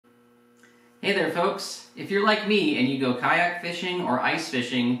Hey there folks, if you're like me and you go kayak fishing or ice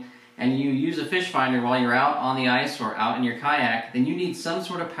fishing and you use a fish finder while you're out on the ice or out in your kayak, then you need some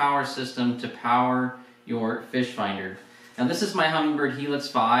sort of power system to power your fish finder. Now this is my Humminbird Helix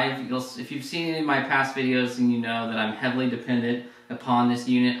 5. If you've seen any of my past videos, then you know that I'm heavily dependent upon this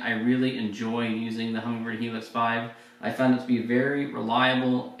unit. I really enjoy using the Humminbird Helix 5. I found it to be a very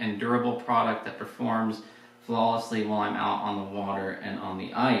reliable and durable product that performs flawlessly while I'm out on the water and on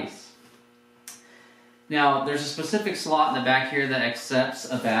the ice. Now, there's a specific slot in the back here that accepts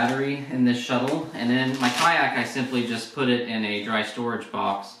a battery in this shuttle, and in my kayak I simply just put it in a dry storage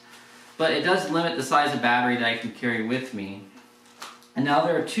box. But it does limit the size of battery that I can carry with me. And now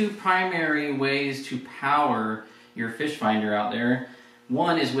there are two primary ways to power your fish finder out there.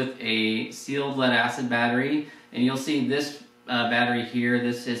 One is with a sealed lead acid battery, and you'll see this battery here.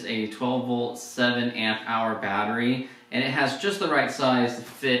 This is a 12 volt 7 amp hour battery, and it has just the right size to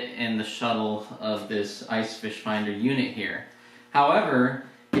fit in the shuttle of this ice fish finder unit here. However,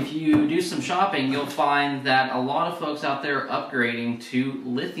 if you do some shopping, you'll find that a lot of folks out there are upgrading to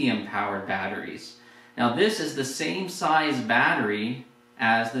lithium powered batteries. Now this is the same size battery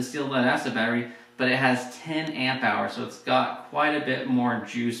as the sealed lead acid battery, but it has 10 amp hours, so it's got quite a bit more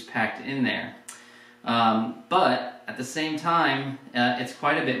juice packed in there. But at the same time, it's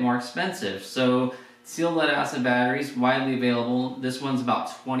quite a bit more expensive. So sealed lead acid batteries, widely available. This one's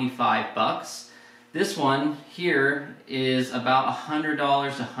about 25 bucks. This one here is about $100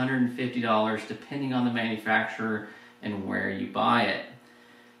 to $150 depending on the manufacturer and where you buy it.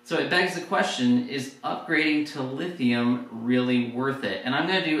 So it begs the question, is upgrading to lithium really worth it? And I'm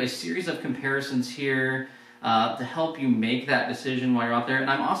going to do a series of comparisons here to help you make that decision while you're out there. And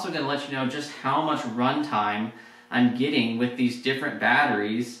I'm also going to let you know just how much runtime I'm getting with these different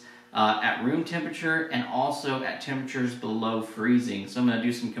batteries at room temperature and also at temperatures below freezing. So I'm going to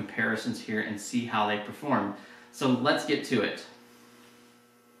do some comparisons here and see how they perform. So let's get to it.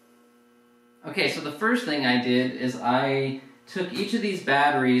 Okay, so the first thing I did is I took each of these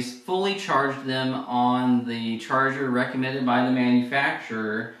batteries, fully charged them on the charger recommended by the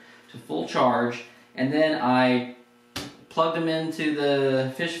manufacturer to full charge, and then I plugged them into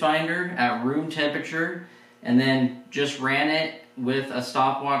the fish finder at room temperature and then just ran it with a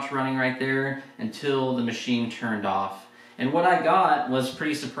stopwatch running right there until the machine turned off. And what I got was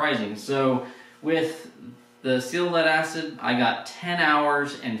pretty surprising. So with the sealed lead acid, I got 10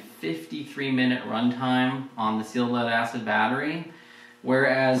 hours and 53-minute runtime on the sealed lead acid battery,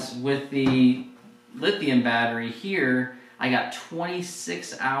 whereas with the lithium battery here, I got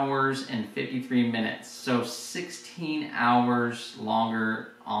 26 hours and 53 minutes, so 16 hours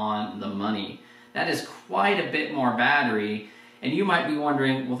longer on the money. That is quite a bit more battery. And you might be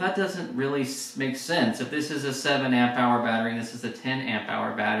wondering, well, that doesn't really make sense. If this is a 7 amp hour battery and this is a 10 amp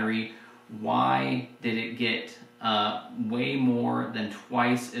hour battery, why did it get way more than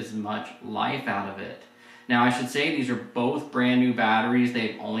twice as much life out of it? Now, I should say these are both brand new batteries.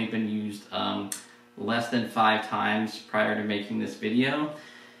 They've only been used less than 5 times prior to making this video.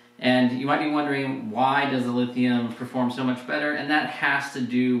 And you might be wondering, why does the lithium perform so much better? And that has to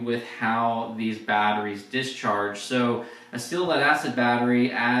do with how these batteries discharge. So a sealed lead acid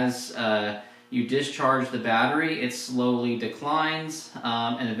battery, as you discharge the battery, it slowly declines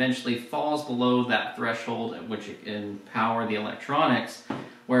and eventually falls below that threshold at which it can power the electronics.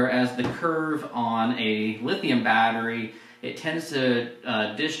 Whereas the curve on a lithium battery, it tends to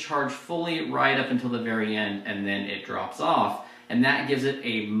discharge fully right up until the very end, and then it drops off. And that gives it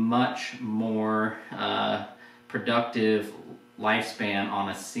a much more productive lifespan on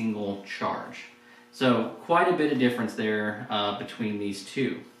a single charge. So quite a bit of difference there between these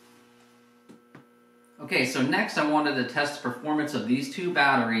two. Okay, so next I wanted to test the performance of these two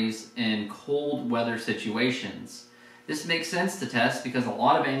batteries in cold weather situations. This makes sense to test because a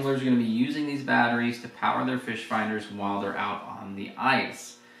lot of anglers are going to be using these batteries to power their fish finders while they're out on the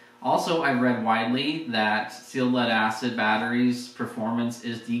ice. Also, I've read widely that sealed lead acid batteries' performance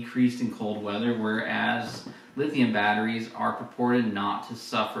is decreased in cold weather, whereas lithium batteries are purported not to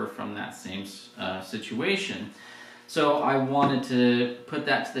suffer from that same situation. So I wanted to put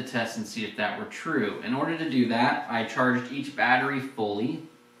that to the test and see if that were true. In order to do that, I charged each battery fully,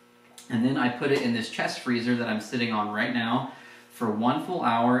 and then I put it in this chest freezer that I'm sitting on right now for 1 full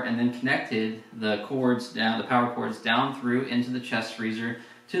hour, and then connected the power cords down through into the chest freezer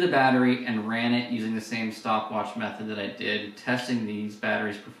to the battery and ran it using the same stopwatch method that I did, testing these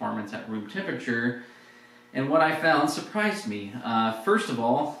batteries' performance at room temperature. And what I found surprised me. First of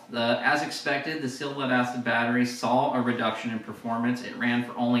all, as expected, the sealed lead acid battery saw a reduction in performance. It ran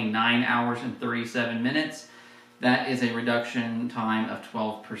for only 9 hours and 37 minutes. that is a reduction time of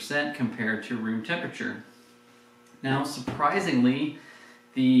 12% compared to room temperature. Now, surprisingly,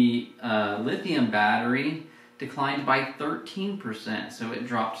 the lithium battery declined by 13%, so it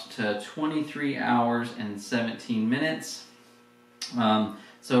dropped to 23 hours and 17 minutes.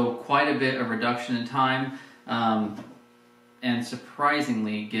 So quite a bit of reduction in time, and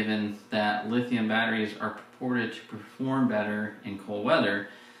surprisingly, given that lithium batteries are purported to perform better in cold weather.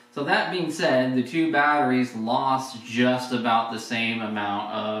 So that being said, the two batteries lost just about the same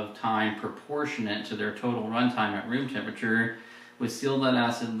amount of time proportionate to their total runtime at room temperature, with sealed lead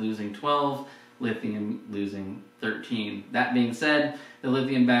acid losing 12, lithium losing 13. That being said, the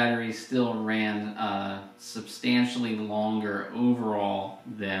lithium battery still ran substantially longer overall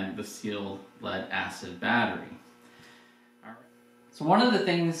than the sealed lead acid battery. So one of the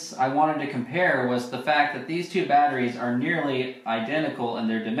things I wanted to compare was the fact that these two batteries are nearly identical in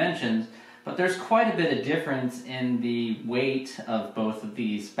their dimensions, but there's quite a bit of difference in the weight of both of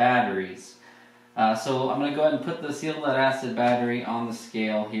these batteries. So I'm going to go ahead and put the sealed lead acid battery on the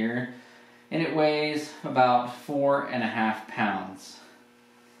scale here, and it weighs about 4.5 pounds.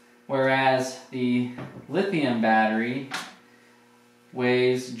 Whereas the lithium battery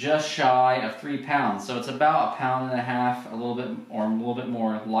weighs just shy of 3 pounds. So it's about 1.5 pounds, a little bit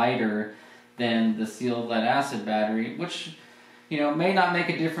more lighter than the sealed lead acid battery, which, you know, may not make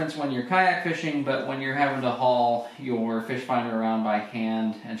a difference when you're kayak fishing, but when you're having to haul your fish finder around by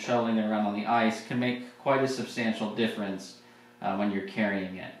hand and shoveling it around on the ice can make quite a substantial difference when you're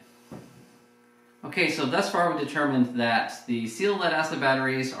carrying it. Okay, so thus far we determined that the sealed lead acid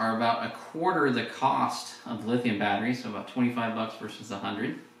batteries are about 1/4 the cost of lithium batteries, so about 25 bucks versus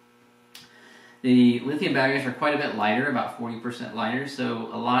 100. The lithium batteries are quite a bit lighter, about 40% lighter, so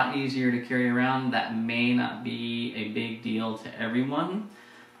a lot easier to carry around. That may not be a big deal to everyone,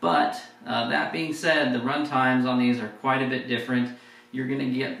 but that being said, the run times on these are quite a bit different. You're going to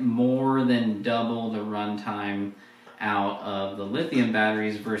get more than double the run time out of the lithium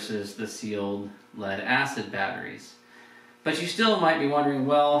batteries versus the sealed lead acid batteries. But you still might be wondering,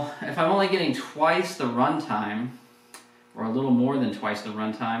 well, if I'm only getting twice the runtime, or a little more than twice the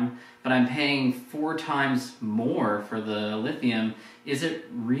runtime, but I'm paying 4 times more for the lithium, is it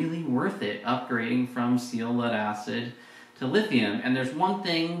really worth it upgrading from sealed lead acid to lithium? And there's one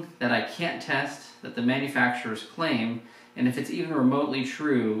thing that I can't test that the manufacturers claim, and if it's even remotely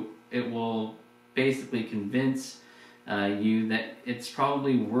true, it will basically convince you that it's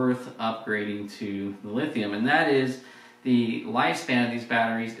probably worth upgrading to the lithium, and that is the lifespan of these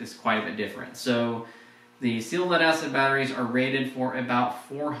batteries is quite a bit different. So the sealed lead acid batteries are rated for about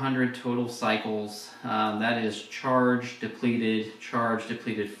 400 total cycles. That is charge, depleted,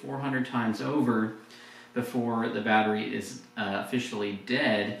 400 times over before the battery is officially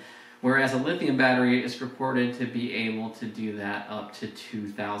dead, whereas a lithium battery is reported to be able to do that up to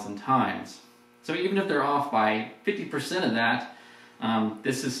 2,000 times. So even if they're off by 50% of that,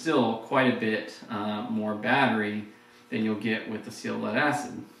 this is still quite a bit more battery than you'll get with the sealed lead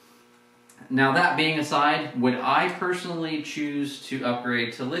acid. Now, that being aside, would I personally choose to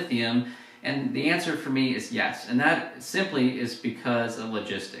upgrade to lithium? And the answer for me is yes, and that simply is because of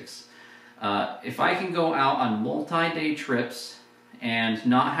logistics. If I can go out on multi-day trips and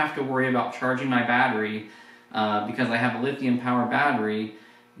not have to worry about charging my battery because I have a lithium power battery,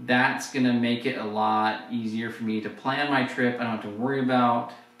 that's going to make it a lot easier for me to plan my trip. I don't have to worry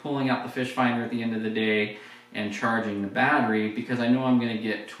about pulling out the fish finder at the end of the day and charging the battery, because I know I'm going to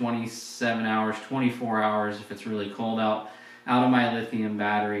get 27 hours, 24 hours if it's really cold out of my lithium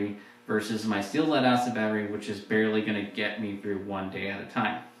battery versus my sealed lead acid battery, which is barely going to get me through one day at a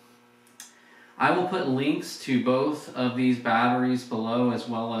time. I will put links to both of these batteries below, as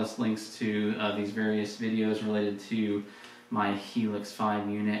well as links to these various videos related to my Helix 5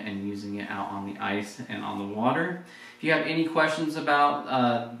 unit and using it out on the ice and on the water. If you have any questions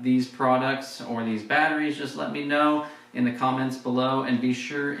about these products or these batteries, just let me know in the comments below, and be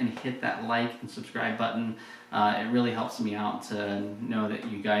sure and hit that like and subscribe button. It really helps me out to know that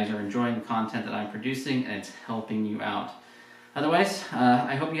you guys are enjoying the content that I'm producing and it's helping you out. Otherwise,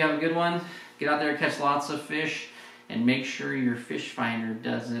 I hope you have a good one. Get out there, catch lots of fish, and make sure your fish finder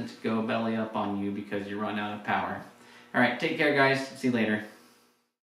doesn't go belly up on you because you run out of power. All right, take care, guys. See you later.